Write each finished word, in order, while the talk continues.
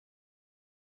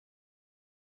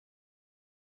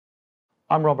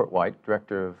I'm Robert White,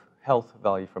 Director of Health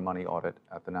Value for Money Audit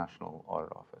at the National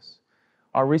Audit Office.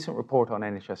 Our recent report on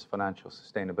NHS Financial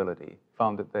sustainability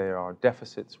found that there are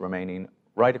deficits remaining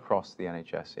right across the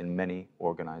NHS in many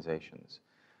organisations.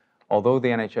 Although the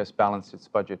NHS balanced its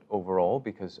budget overall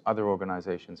because other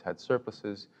organisations had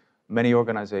surpluses, many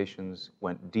organisations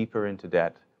went deeper into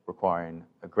debt, requiring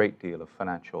a great deal of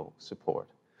financial support.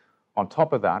 On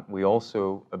top of that, we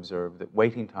also observed that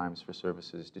waiting times for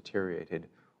services deteriorated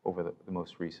over the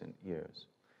most recent years.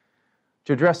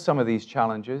 To address some of these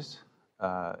challenges,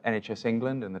 NHS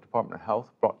England and the Department of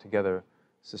Health brought together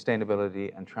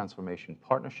sustainability and transformation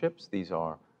partnerships. These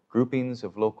are groupings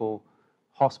of local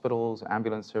hospitals,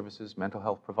 ambulance services, mental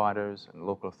health providers, and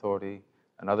local authority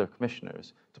and other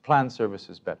commissioners to plan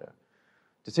services better.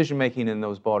 Decision-making in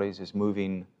those bodies is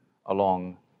moving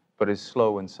along, but is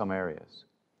slow in some areas.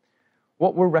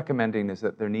 What we're recommending is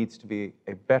that there needs to be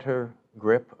a better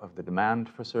grip of the demand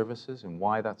for services and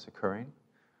why that's occurring.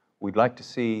 We'd like to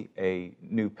see a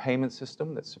new payment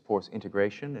system that supports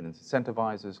integration and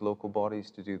incentivizes local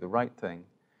bodies to do the right thing.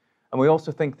 And we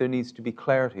also think there needs to be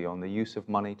clarity on the use of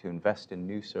money to invest in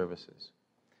new services.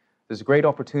 There's a great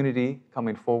opportunity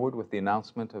coming forward with the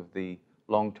announcement of the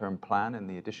long-term plan and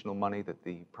the additional money that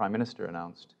the Prime Minister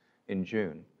announced in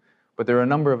June. But there are a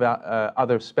number of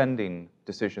other spending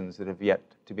decisions that have yet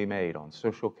to be made on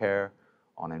social care,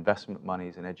 on investment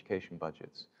monies and education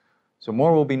budgets. So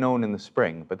more will be known in the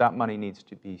spring, but that money needs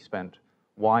to be spent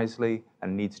wisely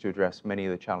and needs to address many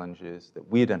of the challenges that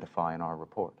we identify in our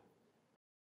report.